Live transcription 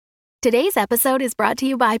Today's episode is brought to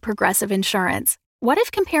you by Progressive Insurance. What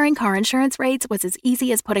if comparing car insurance rates was as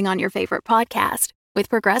easy as putting on your favorite podcast? With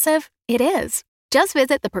Progressive, it is. Just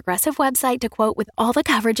visit the Progressive website to quote with all the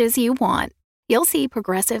coverages you want. You'll see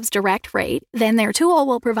Progressive's direct rate, then their tool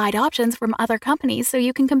will provide options from other companies so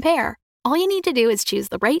you can compare. All you need to do is choose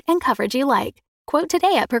the rate and coverage you like. Quote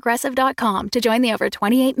today at Progressive.com to join the over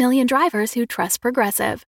 28 million drivers who trust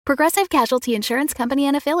Progressive. Progressive Casualty Insurance Company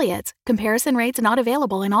and Affiliates. Comparison rates not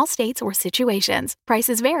available in all states or situations.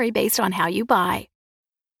 Prices vary based on how you buy.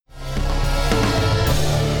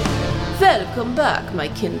 Welcome back, my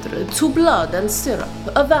kindred, to Blood and Syrup,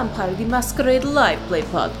 a Vampire the Masquerade live play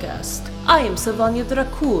podcast. I am Savanya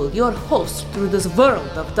Dracul, your host through this world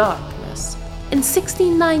of darkness. In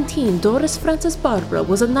 1619, Doris Frances Barbara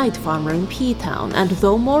was a night farmer in P-Town, and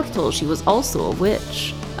though mortal, she was also a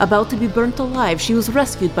witch. About to be burnt alive, she was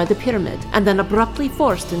rescued by the pyramid, and then abruptly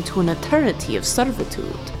forced into an eternity of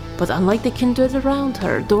servitude. But unlike the kindred around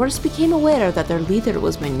her, Doris became aware that their leader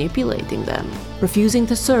was manipulating them. Refusing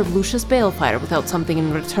to serve Lucius Balefire without something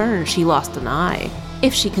in return, she lost an eye.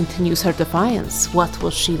 If she continues her defiance, what will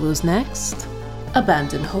she lose next?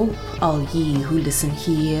 Abandon hope, all ye who listen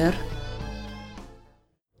here.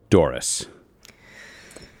 Doris.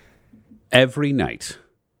 Every night,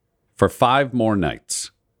 for 5 more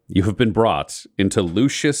nights, you have been brought into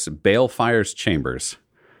Lucius Balefire's chambers.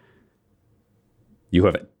 You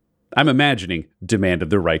have, I'm imagining, demanded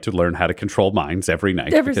the right to learn how to control minds every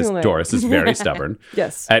night because Doris is very stubborn.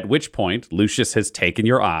 Yes. At which point, Lucius has taken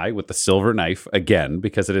your eye with the silver knife again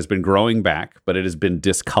because it has been growing back, but it has been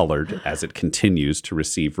discolored as it continues to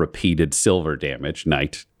receive repeated silver damage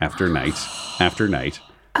night after night after night.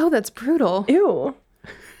 Oh, that's brutal. Ew.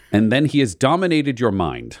 And then he has dominated your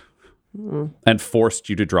mind and forced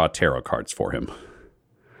you to draw tarot cards for him.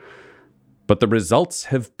 But the results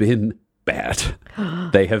have been bad.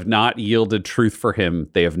 They have not yielded truth for him.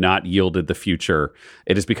 They have not yielded the future.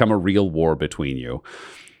 It has become a real war between you.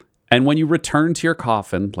 And when you return to your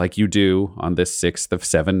coffin, like you do on this 6th of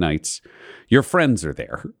 7 nights, your friends are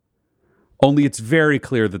there. Only it's very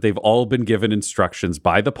clear that they've all been given instructions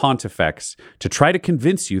by the Pontifex to try to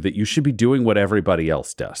convince you that you should be doing what everybody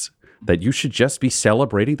else does, that you should just be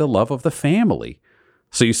celebrating the love of the family.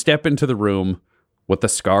 So you step into the room with the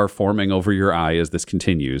scar forming over your eye as this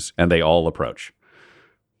continues, and they all approach.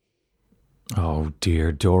 Oh,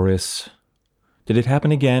 dear Doris. Did it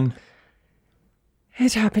happen again?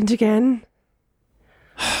 It happened again.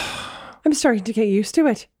 I'm starting to get used to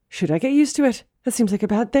it. Should I get used to it? That seems like a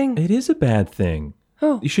bad thing. It is a bad thing.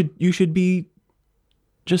 Oh. You should be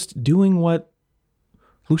just doing what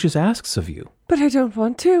Lucius asks of you. But I don't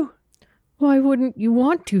want to. Why wouldn't you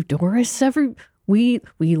want to, Doris? We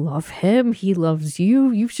love him. He loves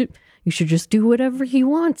you. You should just do whatever he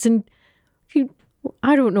wants. And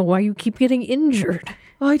I don't know why you keep getting injured.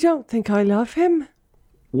 I don't think I love him.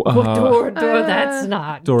 Well, that's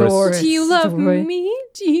not Doris. Do you love me?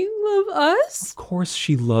 Do you love us? Of course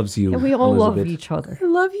she loves you, Yeah, we all Elizabeth. love each other. I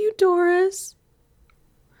love you, Doris.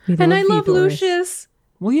 And I love Lucius.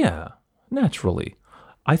 Well, yeah, naturally.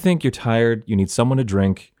 I think you're tired. You need someone to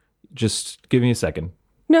drink. Just give me a second.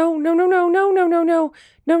 No.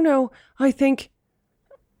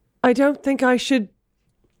 I don't think I should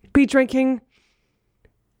be drinking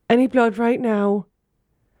any blood right now.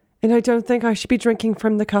 And I don't think I should be drinking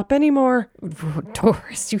from the cup anymore.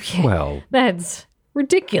 Doris, you can't. Well, That's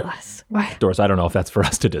ridiculous. Why? Doris, I don't know if that's for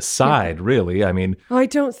us to decide, really. I mean, I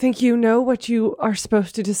don't think you know what you are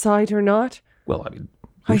supposed to decide or not. well, I mean,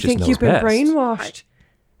 I Lucius think knows you've been best. brainwashed.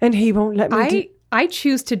 And he won't let me I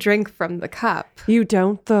choose to drink from the cup. You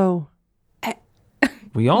don't, though.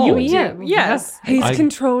 We all Yes. He's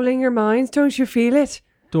controlling your minds. Don't you feel it?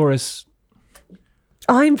 Doris,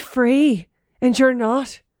 I'm free, and you're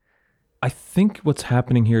not. I think what's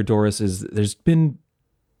happening here, Doris, is there's been,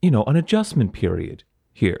 an adjustment period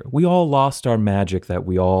here. We all lost our magic that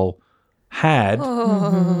we all had.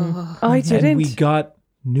 I didn't. And we got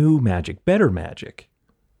new magic, better magic.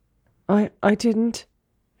 I didn't.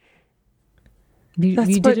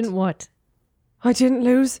 You didn't what? I didn't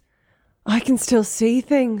lose. I can still see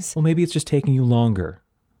things. Well, maybe it's just taking you longer.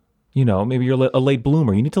 Maybe you're a late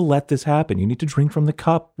bloomer. You need to let this happen. You need to drink from the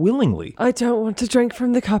cup willingly. I don't want to drink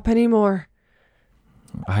from the cup anymore.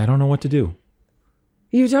 I don't know what to do.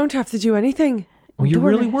 You don't have to do anything. Well, you're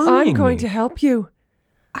really worrying I'm going me. to help you.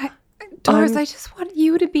 Doris, I just want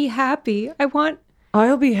you to be happy.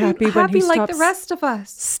 I'll be happy when happy he like stops the rest of us.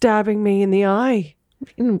 stabbing me in the eye.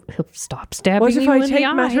 He'll stop stabbing What if you I in take the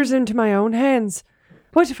eye. matters into my own hands?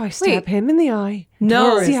 What if I stab him in the eye?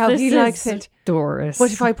 No. See how This he is likes it. Doris.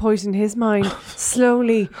 What if I poison his mind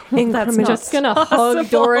slowly, increments? I'm just gonna hug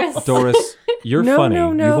Doris. Doris, you're No, funny.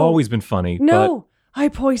 no, no. You've always been funny. No, I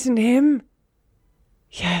poisoned him.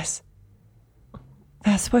 Yes.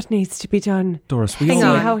 That's what needs to be done. But Doris, we See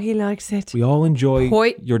all, how he likes it. we all enjoy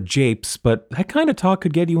Point. your japes, but that kind of talk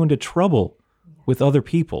could get you into trouble with other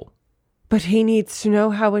people. But he needs to know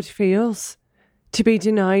how it feels to be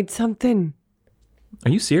denied something. Are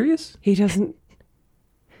you serious? He doesn't.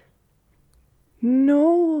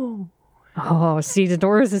 No. Oh, see,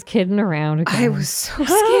 Doris is kidding around again. I was so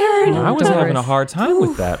scared. I was having a hard time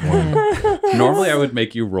with that one. Normally I would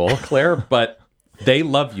make you roll, Claire, but they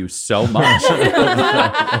love you so much.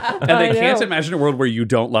 And they can't imagine a world where you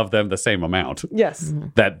don't love them the same amount Yes.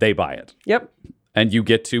 that they buy it. Yep. And you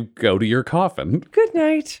get to go to your coffin. Good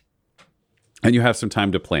night. And you have some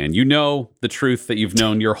time to plan. You know the truth that you've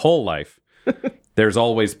known your whole life. There's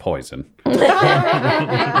always poison.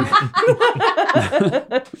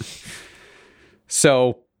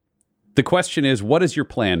 So the question is, what is your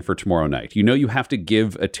plan for tomorrow night? You know you have to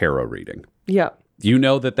give a tarot reading. Yep. You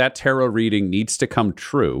know that tarot reading needs to come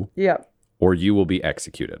true Yep. or you will be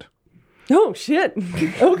executed. Oh shit.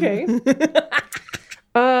 Okay.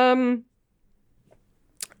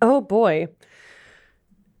 Oh boy.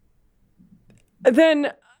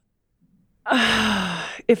 Then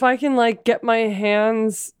if I can like get my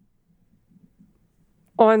hands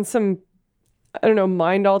on some, I don't know,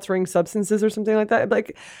 mind altering substances or something like that.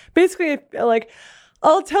 Like basically like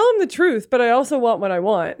I'll tell him the truth, but I also want what I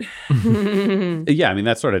want. Yeah, I mean,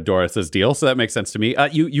 that's sort of Doris's deal, so that makes sense to me.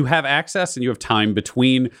 You have access and you have time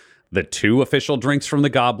between the 2 official drinks from the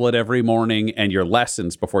goblet every morning and your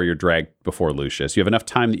lessons before you're dragged before Lucius. You have enough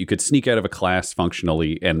time that you could sneak out of a class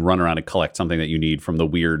functionally and run around and collect something that you need from the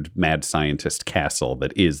weird mad scientist castle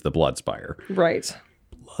that is the Bloodspire. Right.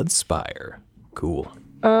 Bloodspire. Cool.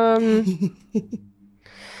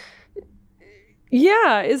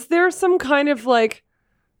 Yeah, is there some kind of like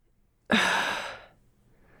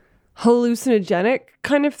hallucinogenic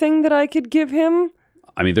kind of thing that I could give him?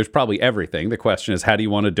 I mean, there's probably everything. The question is, how do you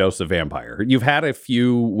want to dose a vampire? You've had a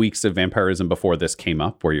few weeks of vampirism before this came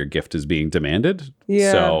up where your gift is being demanded.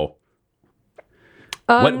 Yeah. So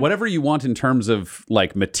whatever you want in terms of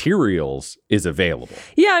like materials is available.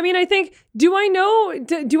 Yeah, I mean, I think, do I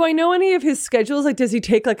know any of his schedules? Like, does he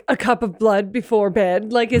take like a cup of blood before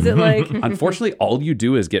bed? Like, is it like... Unfortunately, all you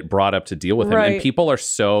do is get brought up to deal with him. Right. And people are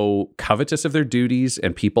so covetous of their duties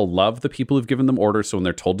and people love the people who've given them orders. So when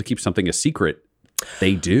they're told to keep something a secret,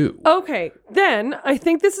 they do. Okay, then I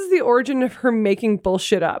think this is the origin of her making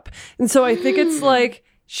bullshit up. And so I think it's like...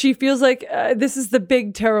 She feels like this is the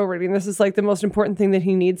big tarot reading. This is like the most important thing that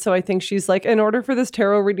he needs. So I think she's like, in order for this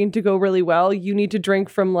tarot reading to go really well, you need to drink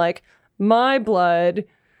from like my blood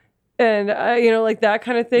and, like that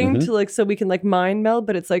kind of thing to like, so we can like mind meld.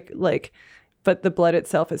 But it's like, but the blood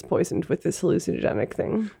itself is poisoned with this hallucinogenic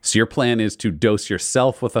thing. So your plan is to dose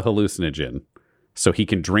yourself with a hallucinogen so he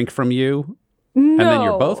can drink from you and then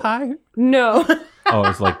you're both high? No. Oh,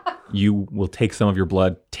 it's like you will take some of your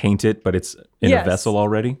blood, taint it, but it's in Yes. a vessel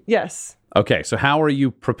already? Yes. Okay, so how are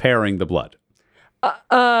you preparing the blood?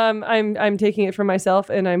 I'm taking it for myself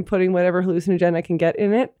and I'm putting whatever hallucinogen I can get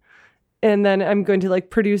in it. And then I'm going to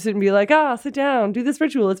like produce it and be like, sit down, do this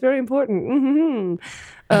ritual. It's very important.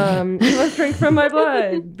 Mm-hmm. You must drink from my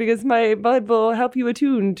blood because my blood will help you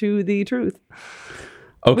attune to the truth.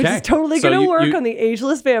 Okay. Which is totally So going to work you- on the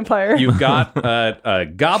ageless vampire. You've got a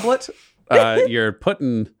goblet. You're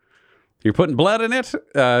putting blood in it,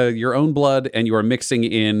 your own blood, and you are mixing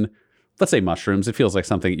in, let's say, mushrooms. It feels like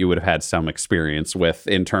something you would have had some experience with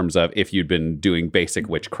in terms of if you'd been doing basic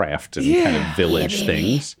witchcraft and kind of village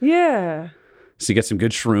things. Yeah. So you get some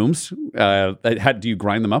good shrooms. How do you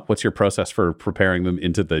grind them up? What's your process for preparing them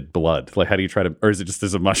into the blood? Like, how do you try to, or is it just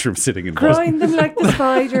as a mushroom sitting in blood? Grind them like the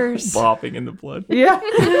spiders. Bopping in the blood. Yeah.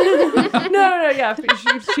 No, yeah.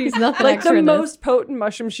 She's nothing like extra the in this. most potent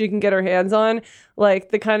mushroom she can get her hands on. Like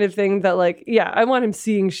the kind of thing that like, yeah, I want him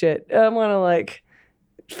seeing shit. I want to like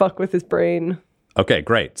fuck with his brain. Okay,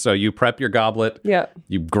 great. So you prep your goblet. Yeah.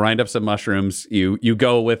 You grind up some mushrooms. You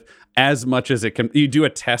go with as much as it can. You do a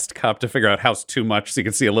test cup to figure out how's too much so you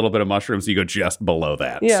can see a little bit of mushrooms. So you go just below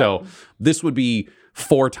that. Yeah. So this would be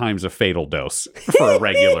 4 times a fatal dose for a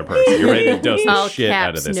regular person. You're ready to dose the All shit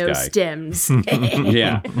out of caps, this no guy. stems.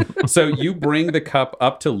 Yeah. So you bring the cup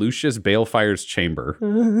up to Lucius Balefire's chamber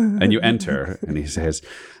and you enter and he says,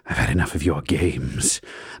 I've had enough of your games.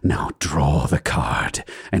 Now draw the card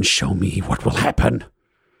and show me what will happen.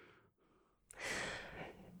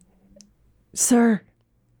 Sir,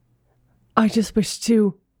 I just wish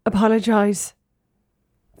to apologize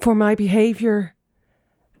for my behavior.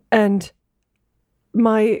 And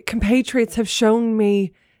my compatriots have shown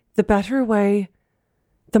me the better way,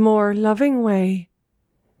 the more loving way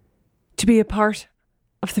to be a part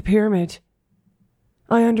of the pyramid.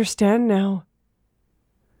 I understand now.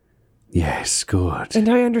 Yes, good. And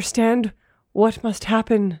I understand what must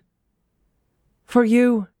happen for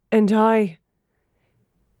you and I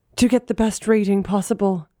to get the best reading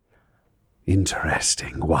possible.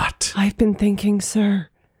 Interesting. What? I've been thinking, sir.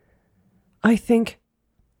 I think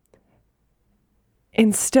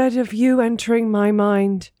instead of you entering my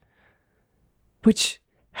mind, which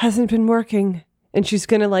hasn't been working, and she's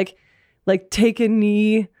gonna like take a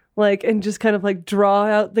knee, and just kind of draw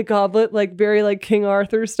out the goblet, very King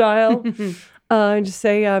Arthur style, and just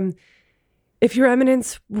say, if your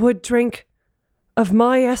eminence would drink of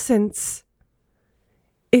my essence,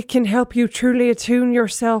 it can help you truly attune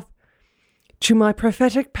yourself to my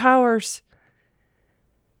prophetic powers,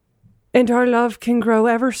 and our love can grow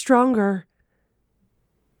ever stronger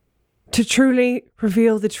to truly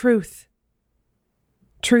reveal the truth.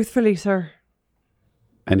 Truthfully, sir.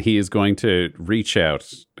 And he is going to reach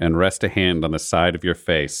out and rest a hand on the side of your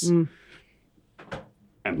face. And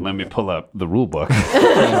let me pull up the rule book. This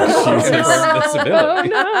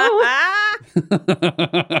ability.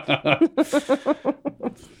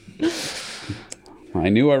 I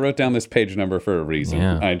knew I wrote down this page number for a reason.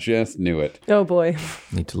 Yeah. I just knew it. Oh boy.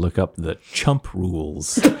 Need to look up the chump rules.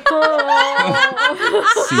 See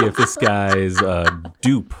if this guy's a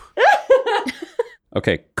dupe.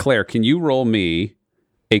 Okay, Claire, can you roll me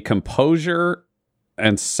a composure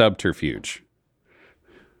and subterfuge?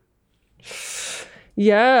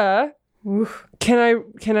 Yeah. Can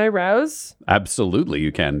I rouse? Absolutely,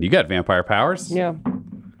 you can. You got vampire powers? Yeah.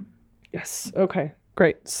 Yes. Okay.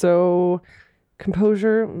 Great. So,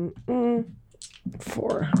 composure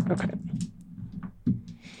 4. Okay.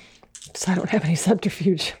 So I don't have any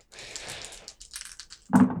subterfuge.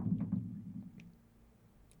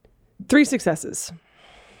 3 successes.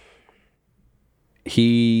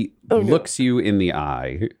 He looks you in the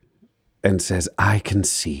eye and says, I can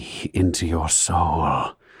see into your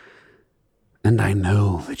soul, and I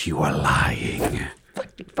know that you are lying.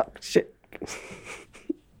 Fuck, shit.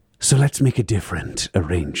 So let's make a different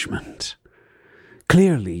arrangement.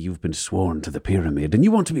 Clearly, you've been sworn to the pyramid, and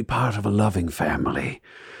you want to be part of a loving family,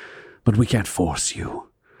 but we can't force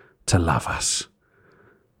you to love us.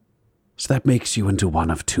 So that makes you into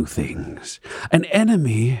one of 2 things: an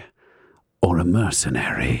enemy or a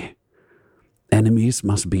mercenary. Enemies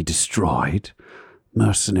must be destroyed.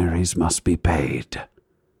 Mercenaries must be paid.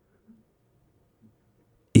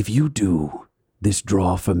 If you do this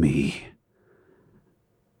draw for me,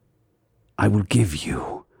 I will give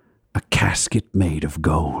you a casket made of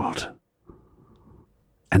gold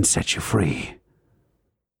and set you free.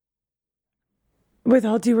 With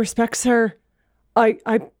all due respect, sir, I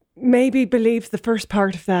maybe believe the first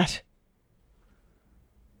part of that.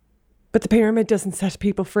 But the pyramid doesn't set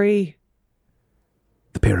people free.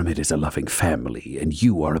 The pyramid is a loving family, and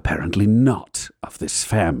you are apparently not of this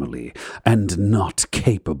family, and not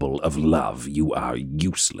capable of love. You are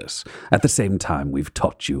useless. At the same time, we've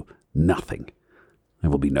taught you nothing.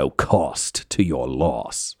 There will be no cost to your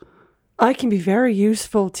loss. I can be very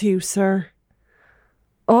useful to you, sir.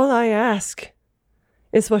 All I ask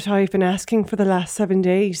is what I've been asking for the last 7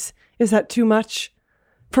 days. Is that too much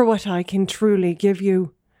for what I can truly give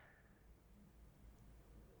you?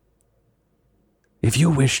 If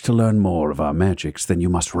you wish to learn more of our magics, then you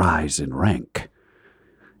must rise in rank.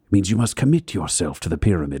 It means you must commit yourself to the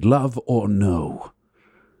pyramid, love or no.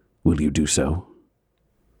 Will you do so?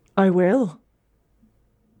 I will.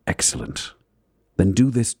 Excellent. Then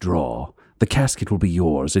do this draw. The casket will be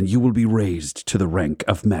yours, and you will be raised to the rank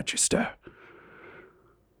of Magister.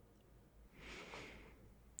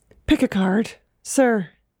 Pick a card, sir.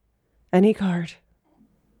 Any card.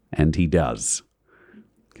 And he does.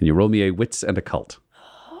 Can you roll me a wits and occult?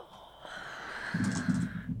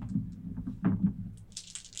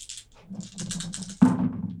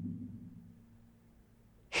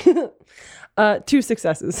 2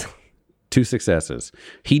 successes. 2 successes.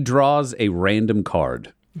 He draws a random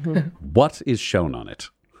card. What is shown on it?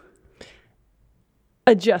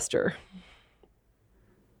 A jester.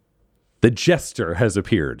 The jester has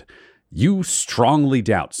appeared. You strongly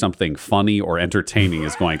doubt something funny or entertaining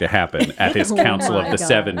is going to happen at his Council of the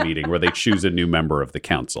Seven meeting where they choose a new member of the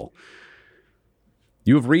council.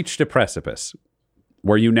 You have reached a precipice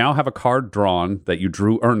where you now have a card drawn that you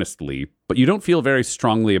drew earnestly, but you don't feel very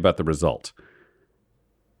strongly about the result.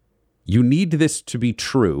 You need this to be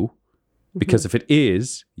true, because if it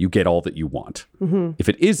is, you get all that you want. If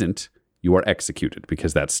it isn't, you are executed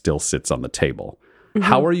because that still sits on the table.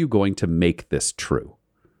 How are you going to make this true?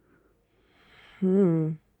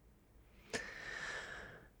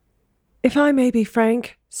 If I may be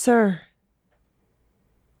frank, sir,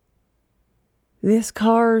 this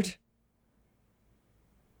card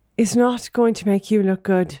is not going to make you look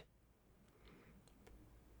good.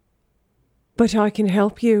 But I can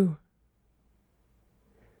help you.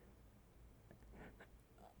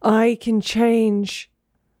 I can change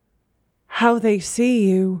how they see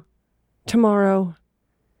you tomorrow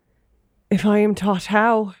if I am taught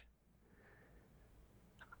how.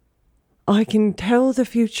 I can tell the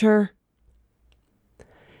future,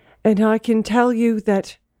 and I can tell you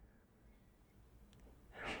that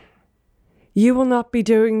you will not be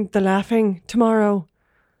doing the laughing tomorrow.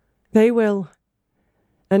 They will,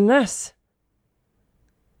 unless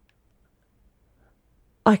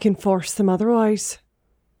I can force them otherwise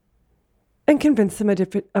and convince them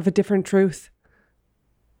of a different truth.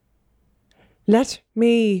 Let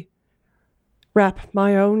me wrap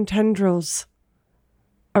my own tendrils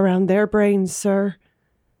around their brains, sir.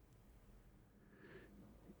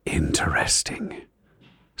 Interesting.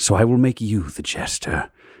 So I will make you the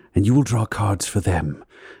jester, and you will draw cards for them,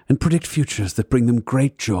 and predict futures that bring them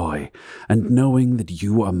great joy, and knowing that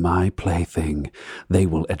you are my plaything, they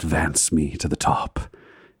will advance me to the top.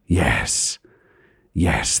 Yes,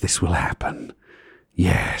 this will happen.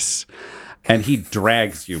 Yes. And he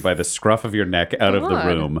drags you by the scruff of your neck out of the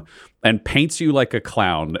room and paints you like a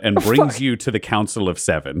clown and brings you to the Council of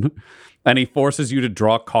Seven. And he forces you to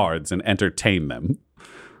draw cards and entertain them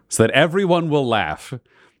so that everyone will laugh.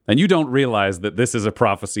 And you don't realize that this is a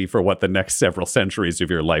prophecy for what the next several centuries of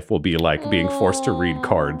your life will be like, being forced to read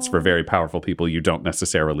cards for very powerful people you don't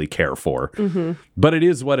necessarily care for. But it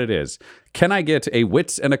is what it is. Can I get a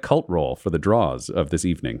wits and occult roll for the draws of this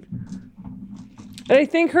evening? And I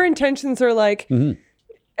think her intentions are like,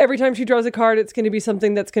 every time she draws a card, it's going to be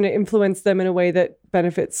something that's going to influence them in a way that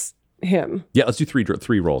benefits him. Yeah, let's do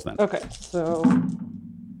three rolls then. Okay, so...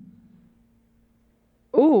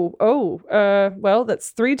 well, that's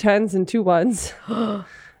 3 10s and 2 1s.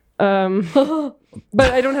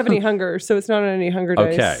 But I don't have any hunger, so it's not on any hunger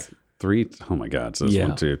dice. Okay. 3, oh my God. So it's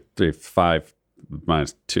 1, 2, 3, 5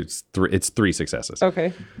 minus 2, it's 3. It's 3 successes.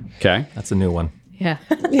 Okay. Okay. That's a new one. Yeah.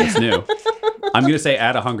 It's new. I'm going to say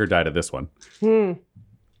add a hunger die to this one.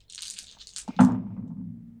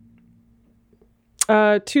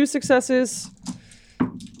 2 successes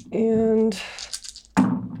and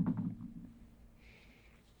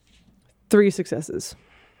 3 successes.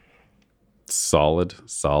 Solid.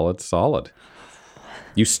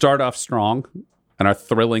 You start off strong and are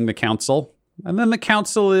thrilling the council. And then the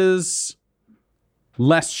council is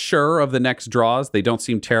less sure of the next draws. They don't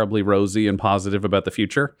seem terribly rosy and positive about the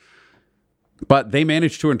future. But they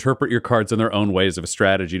manage to interpret your cards in their own ways of a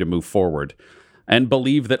strategy to move forward and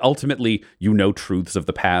believe that ultimately you know truths of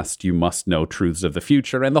the past, you must know truths of the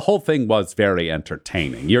future. And the whole thing was very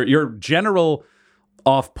entertaining. Your general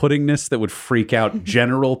off-puttingness that would freak out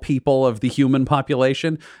general people of the human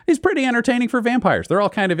population is pretty entertaining for vampires. They're all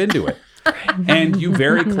kind of into it. And you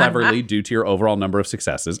very cleverly, due to your overall number of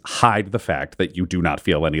successes, hide the fact that you do not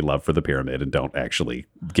feel any love for the pyramid and don't actually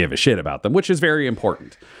give a shit about them, which is very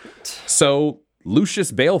important. So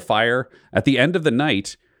Lucius Balefire, at the end of the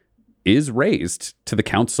night, is raised to the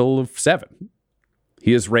Council of Seven.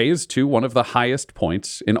 He is raised to one of the highest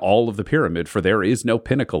points in all of the pyramid, for there is no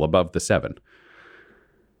pinnacle above the seven.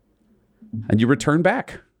 And you return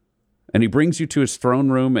back, and he brings you to his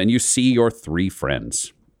throne room, and you see your 3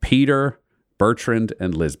 friends, Peter, Bertrand,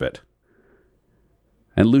 and Lisbeth.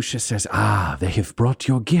 And Lucius says, they have brought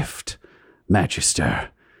your gift, Magister.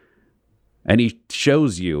 And he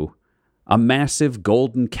shows you a massive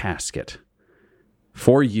golden casket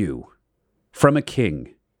for you from a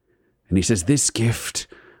king. And he says, this gift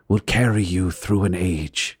will carry you through an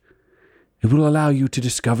age. It will allow you to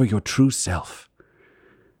discover your true self.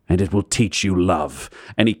 And it will teach you love.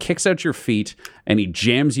 And he kicks out your feet, and he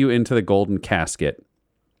jams you into the golden casket.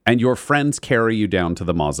 And your friends carry you down to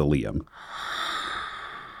the mausoleum,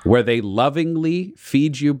 where they lovingly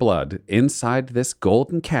feed you blood inside this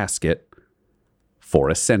golden casket for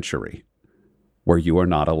a century, where you are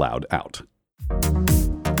not allowed out.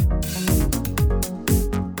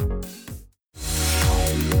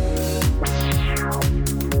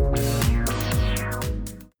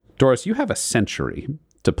 Doris, you have a century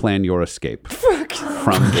to plan your escape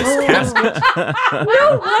from this casket.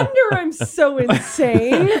 No wonder I'm so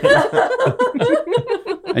insane.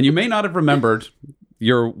 And you may not have remembered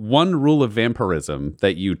your one rule of vampirism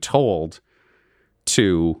that you told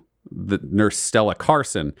to the nurse Stella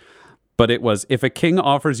Carson, But it was, if a king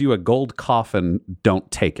offers you a gold coffin,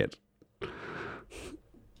 don't take it.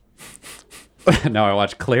 Now I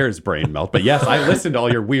watch Claire's brain melt. But yes, I listened to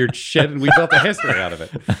all your weird shit and we built a history out of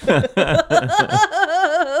it.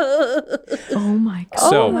 Oh my God.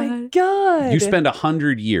 So, oh my God. You spend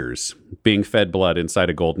 100 years being fed blood inside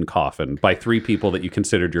a golden coffin by 3 people that you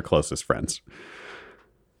considered your closest friends.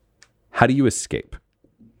 How do you escape?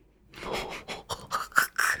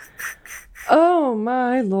 Oh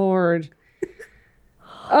my Lord.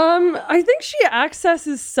 I think she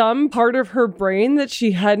accesses some part of her brain that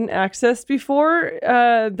she hadn't accessed before.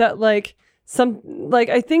 I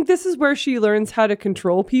think this is where she learns how to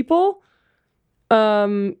control people,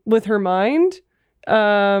 with her mind.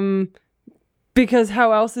 Because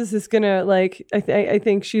how else is this gonna, I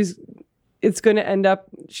think she's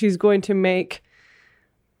going to make,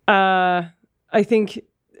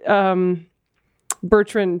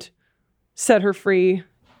 Bertrand set her free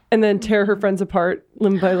and then tear her friends apart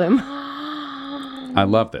limb by limb. I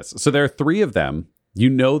love this. So there are 3 of them. You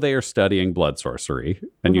know they are studying blood sorcery,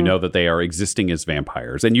 and you know that they are existing as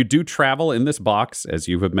vampires. And you do travel in this box, as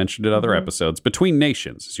you have mentioned in other episodes, between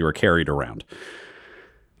nations as you are carried around.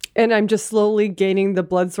 And I'm just slowly gaining the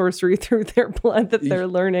blood sorcery through their blood that they're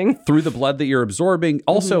learning. Through the blood that you're absorbing.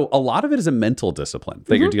 Also, a lot of it is a mental discipline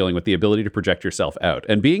that you're dealing with, the ability to project yourself out.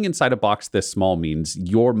 And being inside a box this small means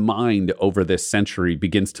your mind over this century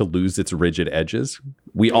begins to lose its rigid edges.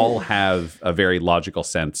 We all have a very logical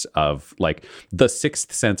sense of, like, the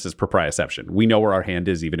 6th sense is proprioception. We know where our hand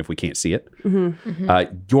is even if we can't see it.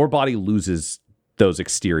 Your body loses those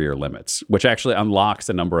exterior limits, which actually unlocks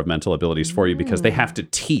a number of mental abilities for you because they have to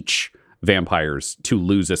teach vampires to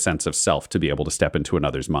lose a sense of self to be able to step into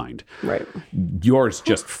another's mind. Right. Yours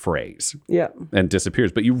just frays and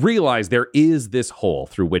disappears. But you realize there is this hole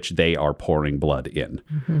through which they are pouring blood in.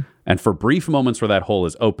 And for brief moments where that hole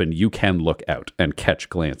is open, you can look out and catch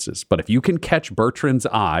glances. But if you can catch Bertrand's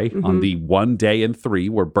eye on the 1 day in 3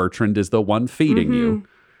 where Bertrand is the one feeding you,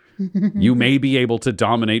 you may be able to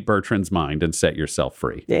dominate Bertrand's mind and set yourself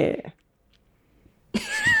free. Yeah.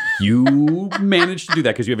 You managed to do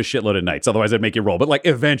that because you have a shitload of knights. Otherwise, I'd make you roll. But like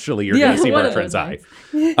eventually, you're going to see Bertrand's eye.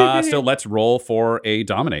 So let's roll for a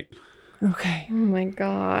dominate. Okay. Oh my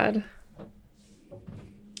God.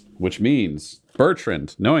 Which means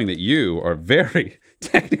Bertrand, knowing that you are very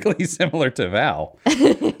technically similar to Val,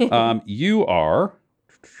 you are...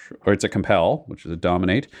 or it's a compel, which is a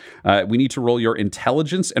dominate. We need to roll your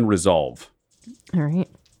intelligence and resolve. All right.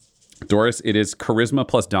 Doris, it is charisma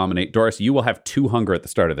plus dominate. Doris, you will have 2 hunger at the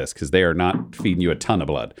start of this because they are not feeding you a ton of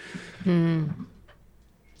blood.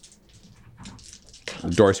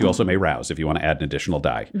 Doris, you also may rouse if you want to add an additional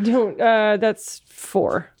die. Don't. That's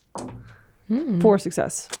 4. 4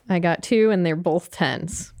 success. I got 2 and they're both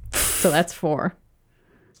 10s. So that's 4.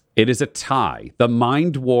 It is a tie. The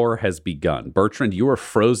mind war has begun. Bertrand, you are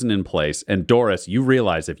frozen in place. And Doris, you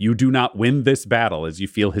realize if you do not win this battle as you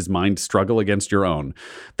feel his mind struggle against your own,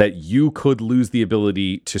 that you could lose the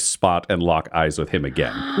ability to spot and lock eyes with him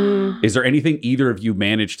again. Is there anything either of you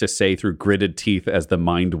manage to say through gritted teeth as the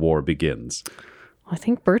mind war begins? I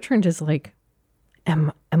think Bertrand is like,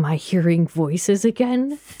 am I hearing voices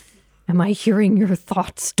again? Am I hearing your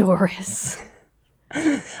thoughts, Doris?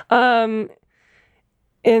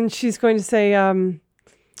 And she's going to say,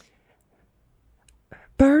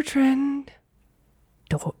 Bertrand.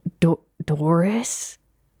 Doris,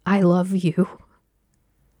 I love you.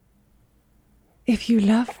 If you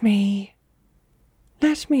love me,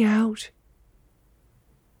 let me out.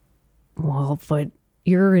 Well, but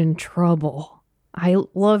you're in trouble. I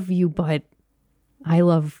love you, but I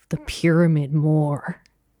love the pyramid more.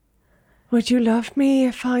 Would you love me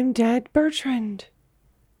if I'm dead, Bertrand?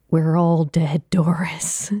 We're all dead,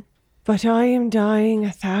 Doris. But I am dying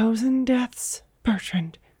 1,000 deaths,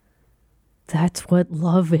 Bertrand. That's what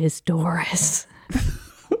love is, Doris.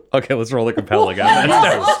 Okay, let's roll the compel again.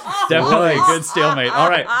 That's definitely a good stalemate. All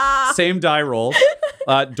right, same die roll.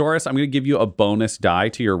 Doris, I'm going to give you a bonus die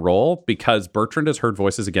to your roll because Bertrand has heard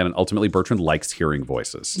voices again, and ultimately Bertrand likes hearing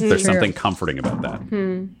voices. There's something comforting about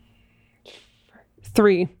that.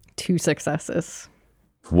 3. 2 successes.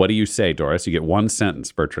 What do you say, Doris? You get 1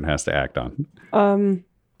 sentence Bertrand has to act on.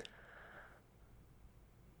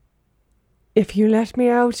 If you let me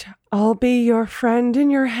out, I'll be your friend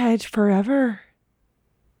in your head forever.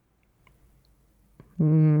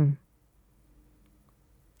 Yeah,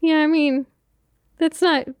 I mean, that's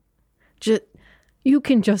not just, you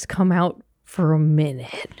can just come out for a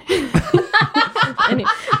minute. And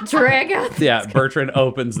drag out. Yeah, Bertrand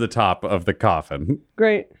opens the top of the coffin.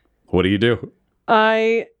 Great. What do you do?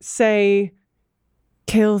 I say,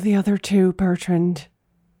 kill the other 2, Bertrand.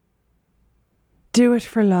 Do it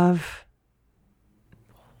for love.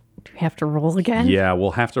 Do we have to roll again? Yeah,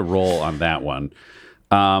 we'll have to roll on that one.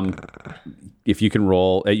 If you can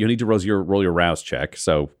roll, you need to roll your rouse check.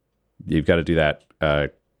 So you've got to do that,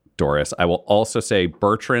 Doris. I will also say,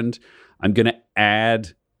 Bertrand, I'm going to add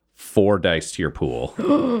 4 dice to your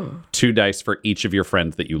pool. 2 dice for each of your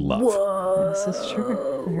friends that you love. Whoa. This is true.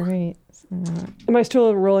 All right. Am I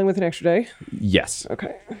still rolling with an extra day? Yes.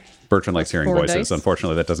 Okay. Bertrand likes hearing 4 voices. dice.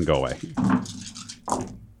 Unfortunately, that doesn't go away.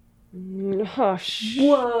 Hush.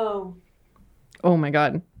 Whoa. Oh my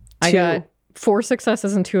God. I 2. got 4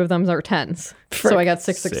 successes and 2 of them are 10s. So I got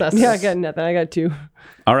 6 successes. Yeah, I got nothing. I got 2.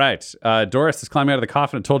 All right. Doris is climbing out of the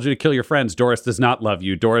coffin and told you to kill your friends. Doris does not love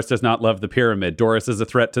you. Doris does not love the pyramid. Doris is a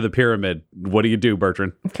threat to the pyramid. What do you do,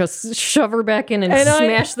 Bertrand? Just shove her back in and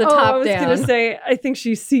smash the top I was down. going to say, I think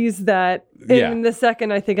she sees that. Yeah. In the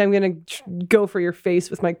second, I think I'm going to go for your face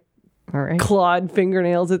with my All right. clawed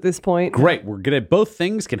fingernails at this point. Great. We're good at both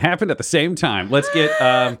things can happen at the same time. Let's get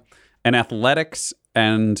an athletics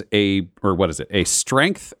and a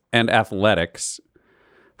strength and athletics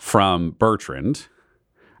from Bertrand.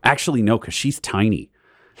 Actually, no, because she's tiny.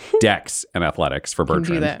 Dex and athletics for Bertrand.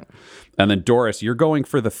 do that. And then Doris, you're going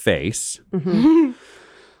for the face. Mm-hmm.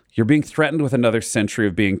 You're being threatened with another century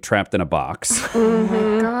of being trapped in a box. Oh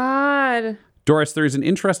my God. Doris, there's an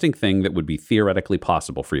interesting thing that would be theoretically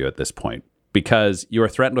possible for you at this point, because you are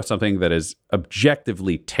threatened with something that is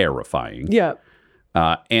objectively terrifying. Yeah.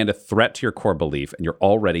 And a threat to your core belief, and you're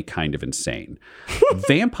already kind of insane.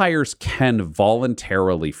 Vampires can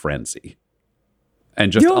voluntarily frenzy and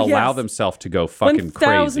just allow themselves to go fucking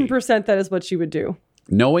crazy. 1,000% that is what she would do.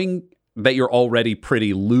 Knowing that you're already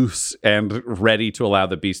pretty loose and ready to allow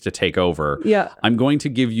the beast to take over, I'm going to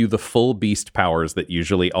give you the full beast powers that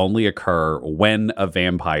usually only occur when a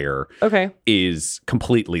vampire is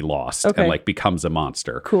completely lost and like becomes a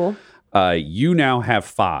monster. Cool. You now have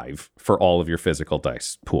 5 for all of your physical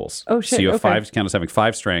dice pools. Oh, shit. So you have 5, count as having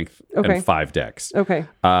 5 strength and 5 dex. Okay.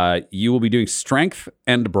 You will be doing strength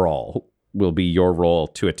and brawl will be your roll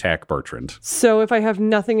to attack Bertrand. So if I have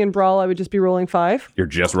nothing in brawl, I would just be rolling 5? You're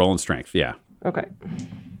just rolling strength, yeah. Okay.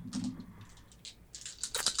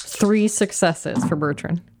 3 successes for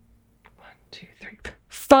Bertrand. 1, 2, 3.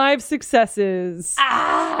 5 successes.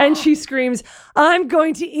 And she screams, "I'm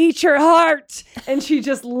going to eat your heart!" And she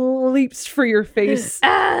just leaps for your face.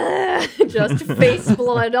 Just face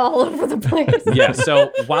blood all over the place. Yeah,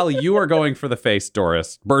 so while you are going for the face,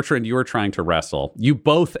 Doris, Bertrand, you are trying to wrestle. You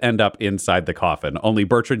both end up inside the coffin. Only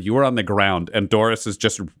Bertrand, you are on the ground, and Doris is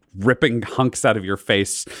just ripping hunks out of your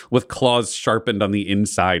face with claws sharpened on the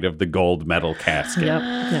inside of the gold metal casket.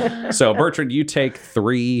 Yep. So Bertrand, you take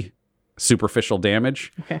 3 superficial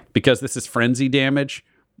damage. Okay. Because this is frenzy damage,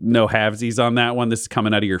 no halvesies on that one. This is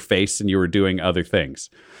coming out of your face and you were doing other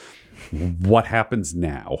things. What happens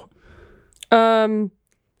now? I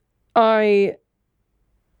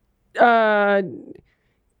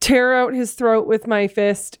tear out his throat with my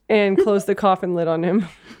fist and close the coffin lid on him.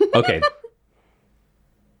 Okay.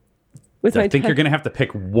 I think you're going to have to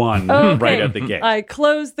pick one right at the gate. I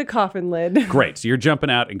close the coffin lid. Great. So you're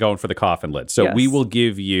jumping out and going for the coffin lid. So we will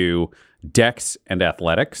give you dex and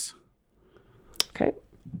athletics. Okay.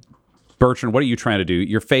 Bertrand, what are you trying to do?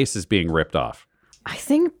 Your face is being ripped off. I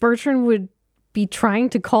think Bertrand would be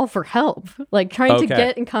trying to call for help, like trying to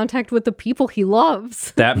get in contact with the people he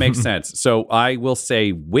loves. That makes sense. So I will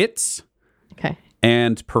say wits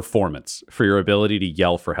and performance for your ability to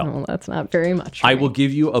yell for help. Well, that's not very much. I will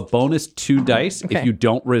give you a bonus 2 dice if you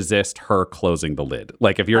don't resist her closing the lid.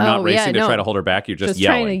 Like if you're not racing to try to hold her back, you're just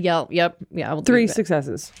yelling. Trying to yell. Yep. Yeah. I'll 3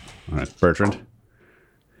 successes. All right, Bertrand.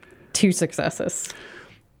 2 successes.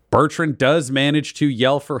 Bertrand does manage to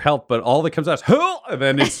yell for help, but all that comes out is, "Help!" And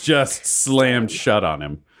then it's just slammed shut on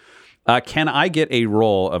him. Can I get a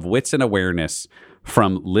roll of wits and awareness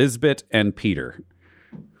from Lisbeth and Peter?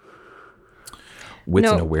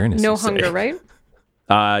 Wits and awareness. No hunger, right?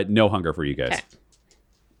 No hunger for you guys.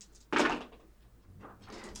 Okay.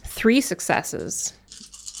 3 successes.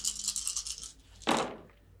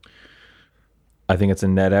 I think it's a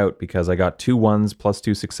net out because I got 2 1s plus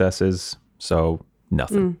 2 successes, so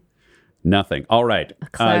nothing. Nothing. All right.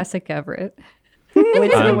 Classic Everett.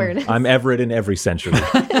 Wits and awareness. I'm Everett in every century.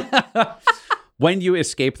 When you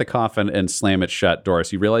escape the coffin and slam it shut,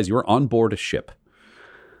 Doris, you realize you are on board a ship.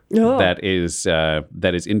 That is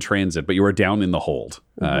in transit, but you are down in the hold.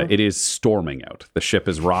 It is storming out. The ship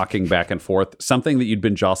is rocking back and forth. Something that you'd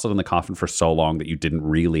been jostled in the coffin for so long that you didn't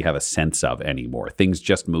really have a sense of anymore. Things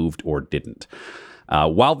just moved or didn't.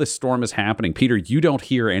 While this storm is happening, Peter, you don't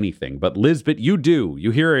hear anything, but Lisbeth, you do.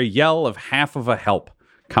 You hear a yell of half of a help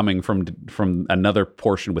coming from another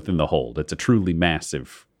portion within the hold. It's a truly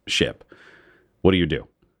massive ship. What do you do?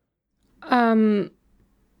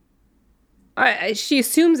 She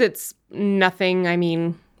assumes it's nothing. I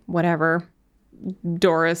mean, whatever.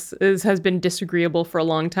 Doris has been disagreeable for a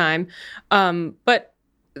long time. But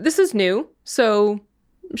this is new, so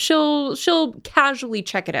she'll casually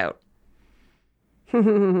check it out.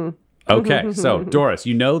 Okay, so Doris,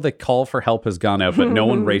 you know the call for help has gone out, but no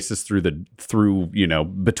one races through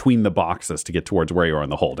between the boxes to get towards where you are in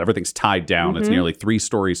the hold. Everything's tied down. It's nearly 3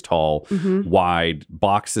 stories tall, wide,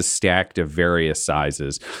 boxes stacked of various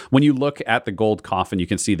sizes. When you look at the gold coffin, you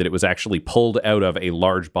can see that it was actually pulled out of a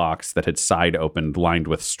large box that had side opened, lined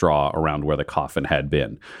with straw around where the coffin had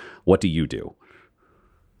been. What do you do?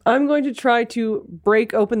 I'm going to try to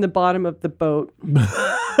break open the bottom of the boat.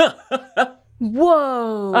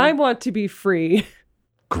 Whoa. I want to be free.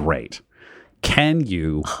 Great. Can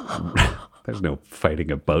you... There's no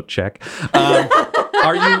fighting a boat check.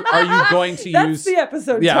 Are you going to That's use... the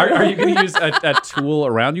episode. Yeah, are you going to use a tool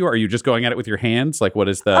around you? Or are you just going at it with your hands? Like, what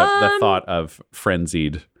is the thought of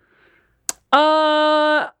frenzied?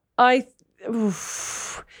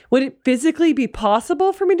 Would it physically be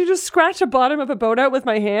possible for me to just scratch the bottom of a boat out with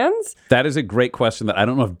my hands? That is a great question that I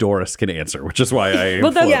don't know if Doris can answer, which is why I...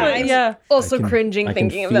 Well, that's Yeah, also cringing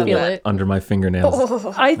thinking about feel that. it under my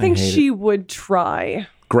fingernails. I think hate she would try.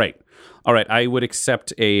 Great. All right, I would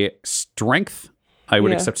accept a strength. I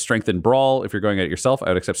would accept strength and brawl if you're going at it yourself. I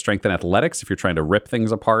would accept strength and athletics if you're trying to rip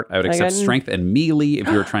things apart. I would accept strength and melee if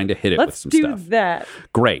you're trying to hit it with some stuff. Let's do that.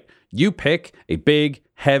 Great. You pick a big,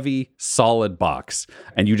 heavy, solid box,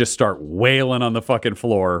 and you just start wailing on the fucking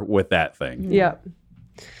floor with that thing. Yeah.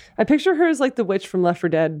 I picture her as like the witch from Left 4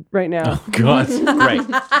 Dead right now. Oh, God. Great.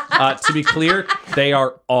 To be clear, they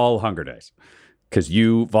are all Hunger Days because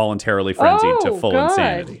you voluntarily frenzied to full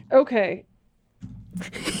insanity. Okay.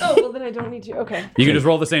 Oh, well, then I don't need to. Okay. You can just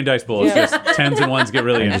roll the same dice pool. It's Yeah. just 10s and 1s get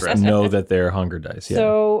really Just interesting. know that they're hunger dice. Yeah.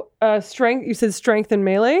 So, strength, you said strength and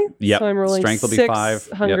melee? Yep. So I'm rolling Strength will be 6 5.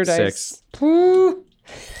 hunger Yep, dice. 6.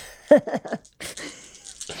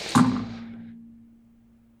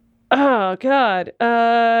 Oh, God.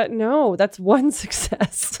 No, that's 1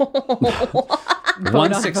 success.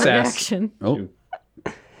 One success. Action. Oh.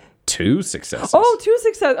 2 successes. Oh, 2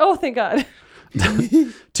 success. Oh, thank God.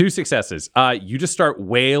 2 successes. You just start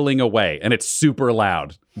wailing away, and it's super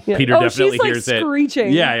loud. Yeah. Peter definitely she's like hears it.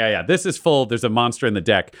 screeching. Yeah. This is full. There's a monster in the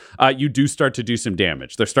deck. You do start to do some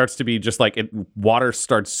damage. There starts to be just like water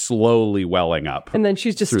starts slowly welling up. And then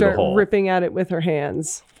she's just through the start hole. ripping at it with her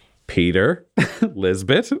hands. Peter,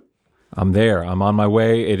 Lisbeth. I'm there. I'm on my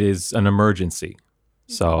way. It is an emergency.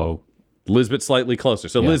 So Lisbeth slightly closer.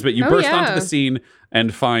 So Lisbeth, you burst onto yeah. the scene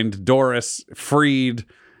and find Doris freed,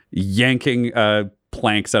 yanking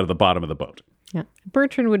planks out of the bottom of the boat. Yeah.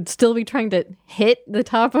 Bertrand would still be trying to hit the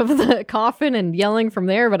top of the coffin and yelling from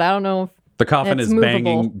there, but I don't know if The coffin That's is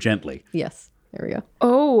banging movable. gently. yes. There we go.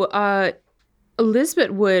 Oh, Elizabeth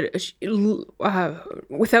would,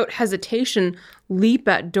 without hesitation, leap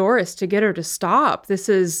at Doris to get her to stop. This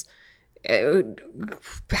is...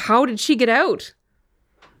 how did she get out?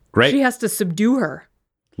 Great. She has to subdue her.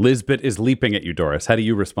 Lisbeth is leaping at you, Doris. How do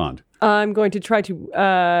you respond? I'm going to try to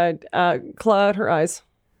claw out her eyes.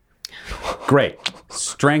 Great.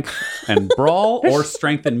 Strength and brawl or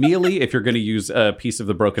strength and melee if you're going to use a piece of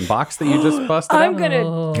the broken box that you just busted I'm out. going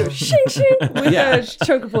to go shing shing with a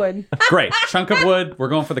chunk of wood. Great. Chunk of wood. We're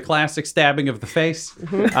going for the classic stabbing of the face.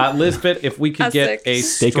 Lisbeth, if we could get a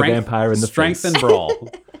Stake a vampire in the strength face. and brawl.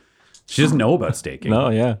 She doesn't know about staking. no,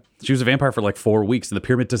 yeah. She was a vampire for like 4 weeks, and the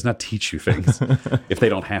pyramid does not teach you things if they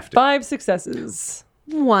don't have to. 5 successes.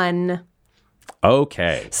 1.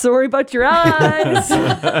 Okay. Sorry about your eyes.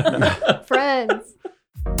 Friends.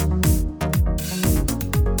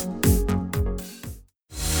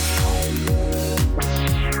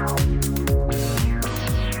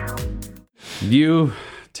 You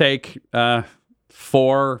take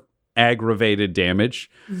 4 aggravated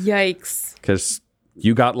damage Yikes. because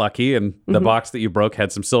you got lucky and the box that you broke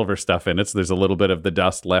had some silver stuff in it. So there's a little bit of the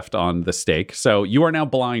dust left on the stake. So you are now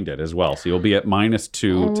blinded as well. So you'll be at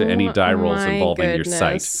 -2 to any die rolls my involving your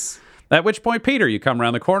goodness. sight. At which point, Peter, you come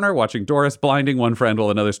around the corner watching Doris blinding one friend while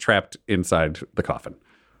another's trapped inside the coffin.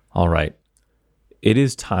 All right. It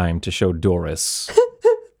is time to show Doris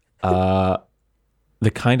the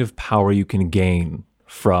kind of power you can gain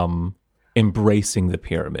from embracing the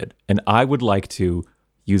pyramid. And I would like to,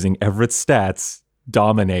 using Everett's stats,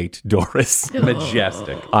 dominate Doris.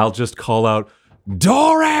 Majestic. I'll just call out,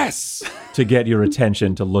 Doris! to get your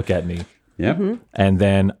attention to look at me. Yeah. And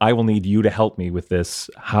then I will need you to help me with this.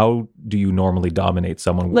 How do you normally dominate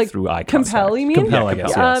someone through eye contact? Compel, you mean? Compel, I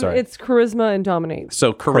guess. Yeah, sorry. It's charisma and dominate.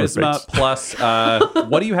 So charisma Perfect. plus,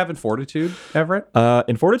 what do you have in fortitude, Everett?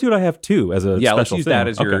 In fortitude, I have 2 as a Yeah, special let's use thing.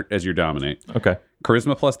 that as your dominate. Okay.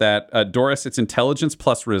 Charisma plus that. Doris, it's intelligence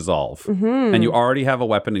plus resolve. And you already have a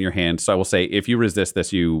weapon in your hand, so I will say if you resist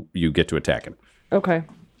this, you get to attack him. Okay.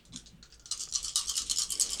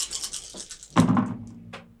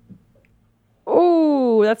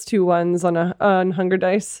 Oh, that's 2 ones on Hunger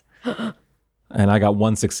Dice. And I got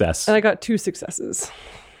 1 success. And I got 2 successes.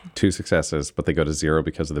 2 successes, but they go to 0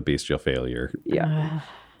 because of the bestial failure. Yeah.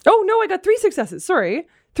 Oh, no, I got 3 successes. Sorry.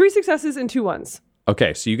 3 successes and 2 ones.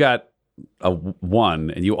 Okay, so you got a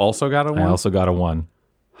 1, and you also got a 1? I also got a 1.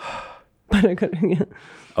 But I got, yeah.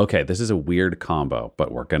 Okay, this is a weird combo,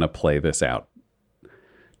 but we're going to play this out.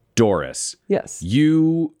 Doris, Yes.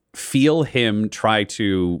 you feel him try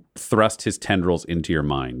to thrust his tendrils into your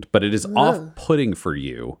mind, but it is off-putting for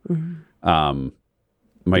you.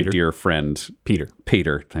 My Peter. dear friend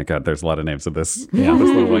Peter. Thank God, there's a lot of names of this. Yeah, this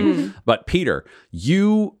little wing. But Peter,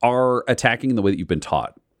 you are attacking in the way that you've been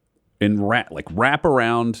taught. And wrap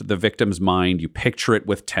around the victim's mind. You picture it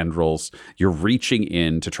with tendrils. You're reaching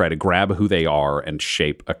in to try to grab who they are and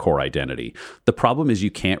shape a core identity. The problem is you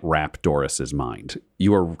can't wrap Doris's mind.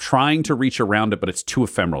 You are trying to reach around it, but it's too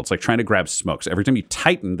ephemeral. It's like trying to grab smoke. So every time you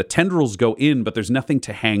tighten, the tendrils go in, but there's nothing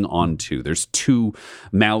to hang on to. There's too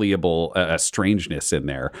malleable strangeness in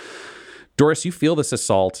there. Doris, you feel this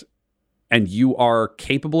assault, and you are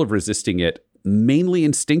capable of resisting it, mainly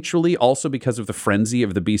instinctually, also because of the frenzy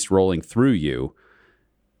of the beast rolling through you.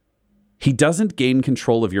 He doesn't gain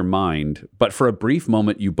control of your mind, but for a brief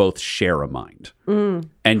moment, you both share a mind.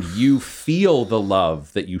 And you feel the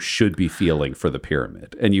love that you should be feeling for the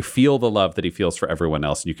pyramid. And you feel the love that he feels for everyone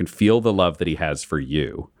else. And you can feel the love that he has for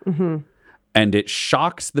you. And it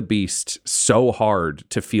shocks the beast so hard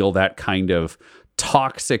to feel that kind of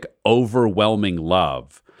toxic, overwhelming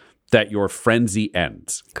love that your frenzy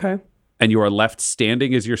ends. Okay. And you are left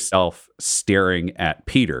standing as yourself, staring at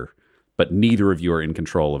Peter, but neither of you are in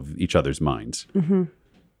control of each other's minds.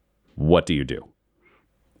 What do? You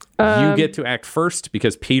get to act first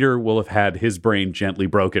because Peter will have had his brain gently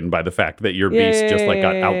broken by the fact that your beast just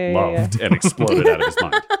got outloved and exploded out of his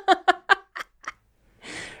mind.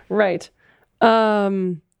 Right.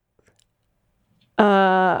 I'm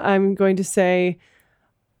going to say,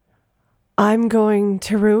 I'm going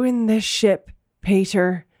to ruin this ship,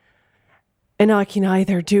 Peter. And I can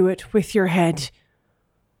either do it with your head,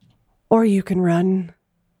 or you can run.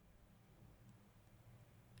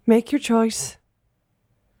 Make your choice.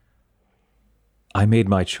 I made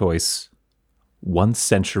my choice 1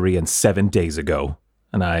 century and 7 days ago,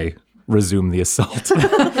 and I resume the assault.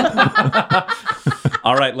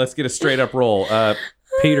 All right, let's get a straight up roll.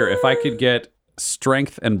 Peter, if I could get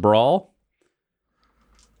strength and brawl.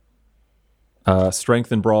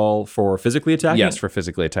 Strength and brawl for physically attacking? Yes, for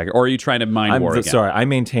physically attacking. Or are you trying to mind war again? Sorry, I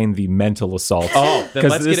maintain the mental assault. Oh, then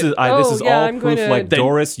let's this get is it. this is all I'm proof. gonna- Like,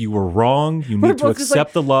 Doris, you were wrong. You need to both just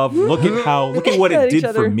accept the love. Look at what at it each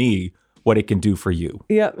did for other. me. What it can do for you.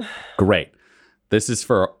 Yep. Great. This is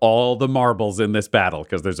for all the marbles in this battle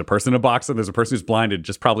because there's a person in a box and there's a person who's blinded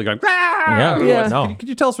just probably going, "Ah!" Yeah. No. Could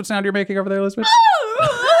you tell us what sound you're making over there, Elizabeth?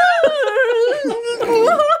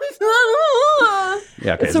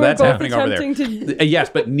 Yeah, okay, so we're that's both happening over there. attempting Yes,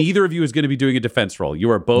 but neither of you is going to be doing a defense roll. You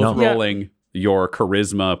are both No. rolling your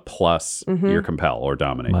charisma plus your compel or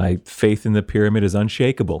dominate. My faith in the pyramid is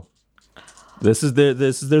unshakable.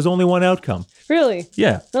 There's only one outcome. Really?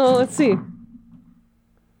 Yeah. Oh, let's see.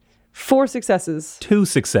 4 successes. 2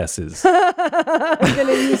 successes. I'm going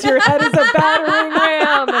to use your head as a battering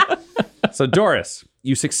ram. So, Doris,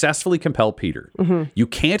 you successfully compel Peter. You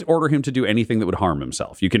can't order him to do anything that would harm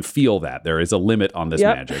himself. You can feel that. There is a limit on this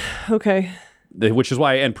Yep. magic. Okay. Which is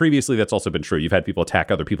why, and previously that's also been true. You've had people attack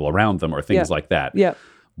other people around them or things Yeah. like that. Yep.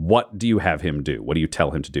 What do you have him do? What do you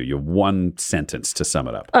tell him to do? You have 1 sentence to sum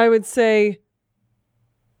it up. I would say,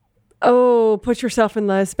 put yourself and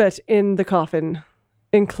Lisbeth in the coffin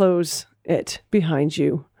and close it behind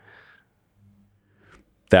you.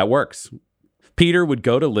 That works. Peter would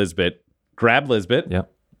go to Lisbeth, grab Lisbeth.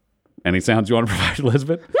 Yep. Any sounds you want to provide,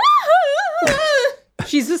 Lisbeth?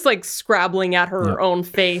 She's just like scrabbling at her own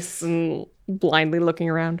face and blindly looking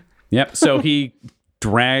around. Yep. So he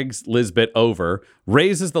drags Lisbeth over,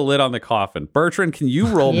 raises the lid on the coffin. Bertrand, can you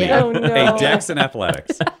roll me Oh, no. a dex in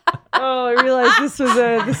athletics? Oh, I realized this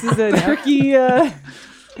is a tricky.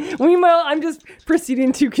 Meanwhile, I'm just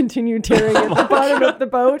proceeding to continue tearing at the bottom of the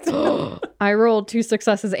boat. I rolled 2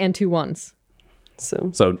 successes and 2 ones. So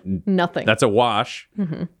So Nothing. that's a wash.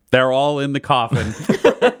 They're all in the coffin.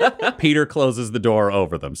 Peter closes the door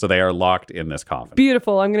over them, so they are locked in this coffin.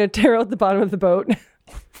 Beautiful. I'm going to tear out the bottom of the boat.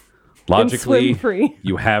 Logically, and swim free.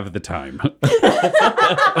 You have the time.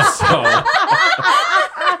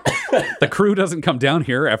 The crew doesn't come down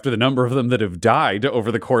here after the number of them that have died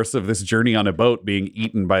over the course of this journey on a boat being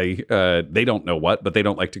eaten by, they don't know what, but they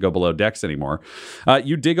don't like to go below decks anymore.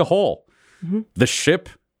 You dig a hole. Mm-hmm. The ship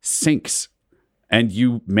sinks, and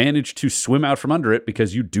you manage to swim out from under it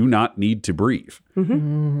because you do not need to breathe.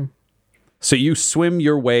 Mm-hmm. So you swim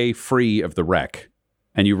your way free of the wreck,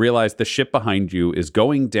 and you realize the ship behind you is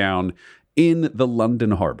going down in the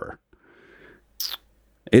London harbor.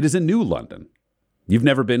 It is a new London. You've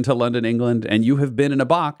never been to London, England, and you have been in a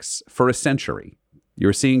box for a century.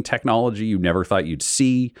 You're seeing technology you never thought you'd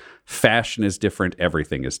see. Fashion is different.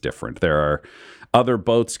 Everything is different. There are other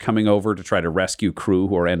boats coming over to try to rescue crew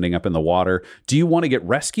who are ending up in the water. Do you want to get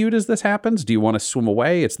rescued as this happens? Do you want to swim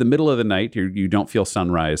away? It's the middle of the night. You don't feel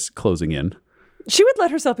sunrise closing in. She would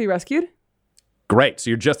let herself be rescued. Great.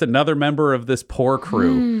 So you're just another member of this poor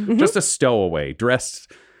crew. Mm-hmm. Just a stowaway,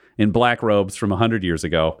 dressed in black robes from 100 years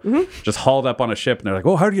ago, just hauled up on a ship, and they're like,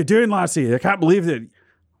 "Oh, how are you doing, lassie? I can't believe it.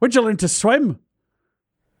 Where'd you learn to swim?"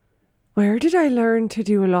 Where did I learn to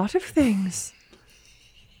do a lot of things?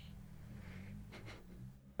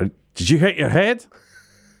 Did you hit your head?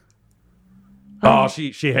 Oh,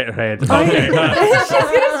 she hit her head. Okay.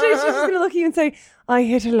 She's just going to look at you and say, "I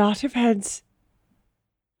hit a lot of heads."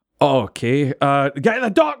 Okay, get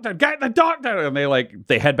the doctor. And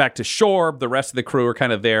they head back to shore. The rest of the crew are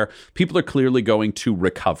kind of there. People are clearly going to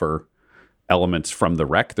recover elements from the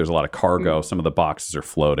wreck. There's a lot of cargo. Some of the boxes are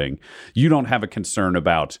floating. You don't have a concern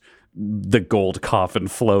about the gold coffin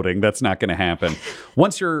floating. That's not going to happen.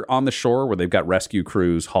 Once you're on the shore where they've got rescue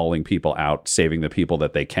crews hauling people out, saving the people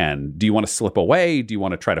that they can, do you want to slip away? Do you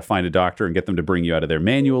want to try to find a doctor and get them to bring you out of there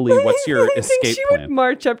manually? What's your escape she plan? Would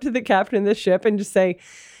march up to the captain of the ship and just say,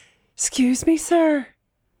 "Excuse me, sir."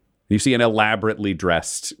 You see an elaborately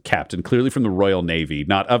dressed captain, clearly from the Royal Navy,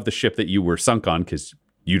 not of the ship that you were sunk on, because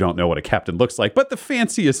you don't know what a captain looks like, but the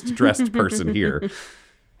fanciest dressed person here.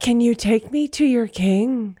 "Can you take me to your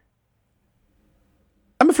king?"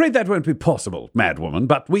 "I'm afraid that won't be possible, madwoman,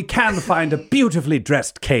 but we can find a beautifully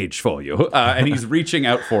dressed cage for you." And he's reaching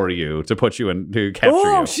out for you to put you in, to capture you.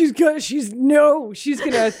 Oh, she's good. She's going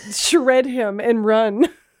to shred him and run.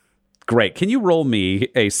 Great. Can you roll me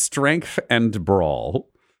a strength and brawl?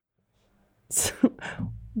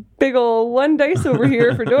 Big ol' 1 dice over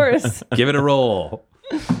here for Doris. Give it a roll.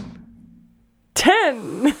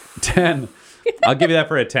 10. I'll give you that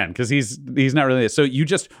for a 10 because he's not really. So you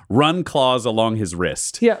just run claws along his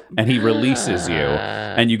wrist. Yeah. And he releases you,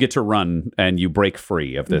 and you get to run, and you break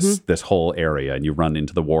free of this whole area, and you run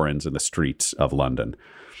into the warrens and the streets of London.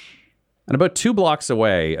 And about 2 blocks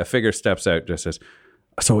away, a figure steps out, just says,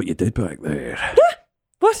 "I saw what you did back there."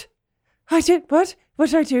 What? I did? What?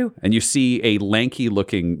 What did I do? And you see a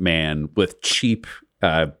lanky-looking man with cheap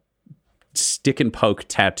stick and poke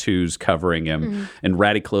tattoos covering him and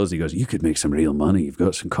ratty clothes. He goes, "You could make some real money. You've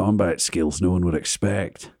got some combat skills no one would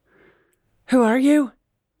expect." "Who are you?"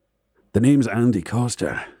 "The name's Andy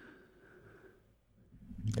Costa."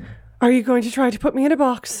 "Are you going to try to put me in a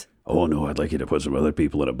box?" "Oh, no, I'd like you to put some other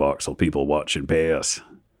people in a box so people watch and pay us."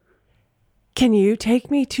 "Can you take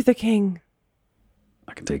me to the king?"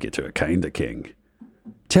 "I can take you to a kind of king.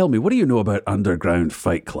 Tell me, what do you know about underground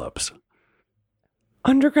fight clubs?"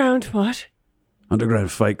 "Underground what?"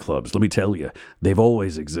 "Underground fight clubs, let me tell you, they've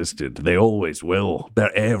always existed. They always will.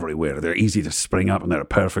 They're everywhere. They're easy to spring up, and they're a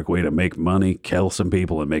perfect way to make money, kill some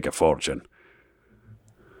people, and make a fortune."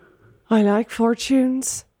 "I like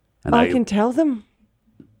fortunes. And I can tell them."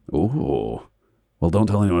 "Oh, well, don't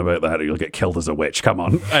tell anyone about that or you'll get killed as a witch. Come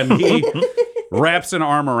on." And he wraps an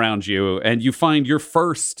arm around you, and you find your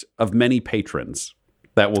first of many patrons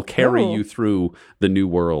that will carry you through the new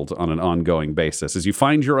world on an ongoing basis as you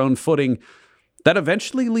find your own footing that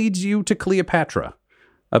eventually leads you to Cleopatra,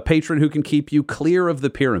 a patron who can keep you clear of the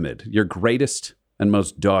pyramid, your greatest and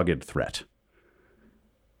most dogged threat.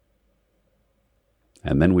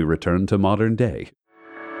 And then we return to modern day.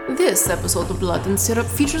 This episode of Blood and Syrup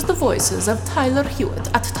features the voices of Tyler Hewitt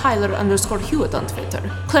at Tyler_Hewitt on Twitter,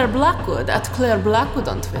 Claire Blackwood at Claire Blackwood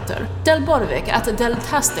on Twitter, Del Borvik at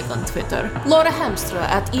Deltastic on Twitter, Laura Hemstra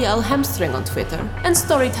at EL Hemstring on Twitter, and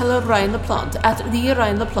storyteller Ryan LaPlante at the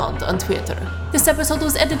Ryan LaPlante on Twitter. This episode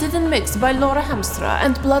was edited and mixed by Laura Hemstra,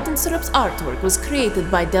 and Blood and Syrup's artwork was created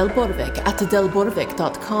by Del Borvik at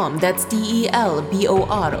delborvik.com. That's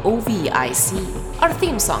DELBOROVIC. Our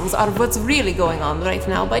theme songs are What's Really Going On Right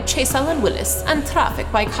Now by by Chase Allen Willis and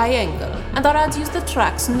Traffic by Kai Engel, and our ads use the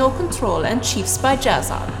tracks No Control and Chiefs by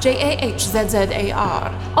Jazzar,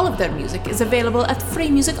 Jahzzar. All of their music is available at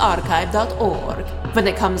freemusicarchive.org. When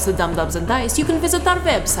it comes to Dum Dums and Dice, you can visit our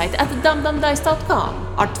website at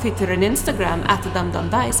dumdumdice.com, our Twitter and Instagram at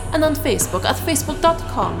dumdumdice, and on Facebook at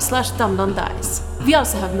facebook.com/dumdumdice. We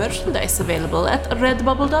also have merchandise available at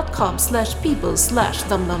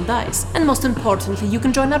redbubble.com/people/dumdumdice. And most importantly, you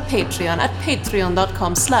can join our Patreon at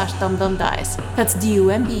patreon.com/dumdumdice. That's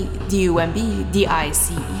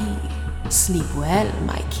DUMBDICE. Sleep well,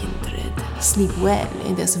 my kindred. Sleep well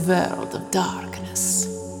in this world of darkness.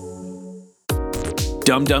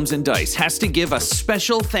 Dum Dums and Dice has to give a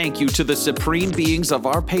special thank you to the supreme beings of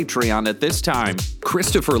our Patreon at this time: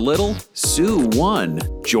 Christopher Little, Sue One,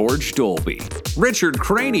 George Dolby, Richard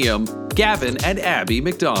Cranium, Gavin and Abby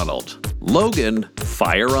McDonald, Logan,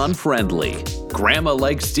 Fire Unfriendly, Grandma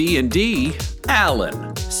Likes D&D,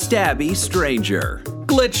 Alan, Stabby Stranger,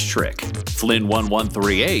 Glitch Trick,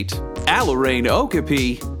 Flynn1138, Alarain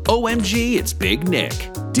Okapi, OMG It's Big Nick,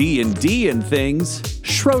 D&D and Things,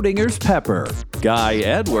 Schrodinger's Pepper, Guy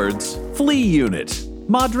Edwards, Flea Unit,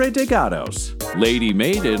 Madre de Gatos, Lady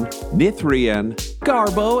Maiden, Nithrian,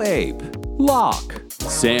 Garbo Ape, Locke,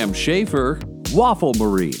 Sam Schaefer, Waffle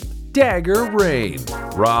Marine, Dagger Rain,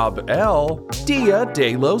 Rob L, Dia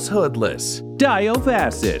de los Hoodless, Dio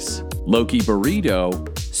Vassis, Loki Burrito,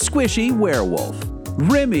 Squishy Werewolf,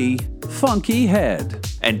 Remy, Funky Head,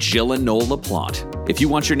 and Jill and Noel LaPlante. If you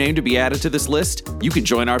want your name to be added to this list, you can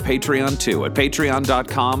join our Patreon too at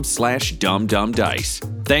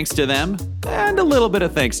patreon.com/dumdumdice. Thanks to them, and a little bit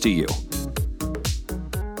of thanks to you.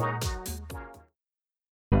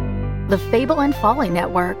 The Fable and Folly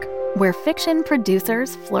Network, where fiction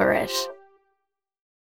producers flourish.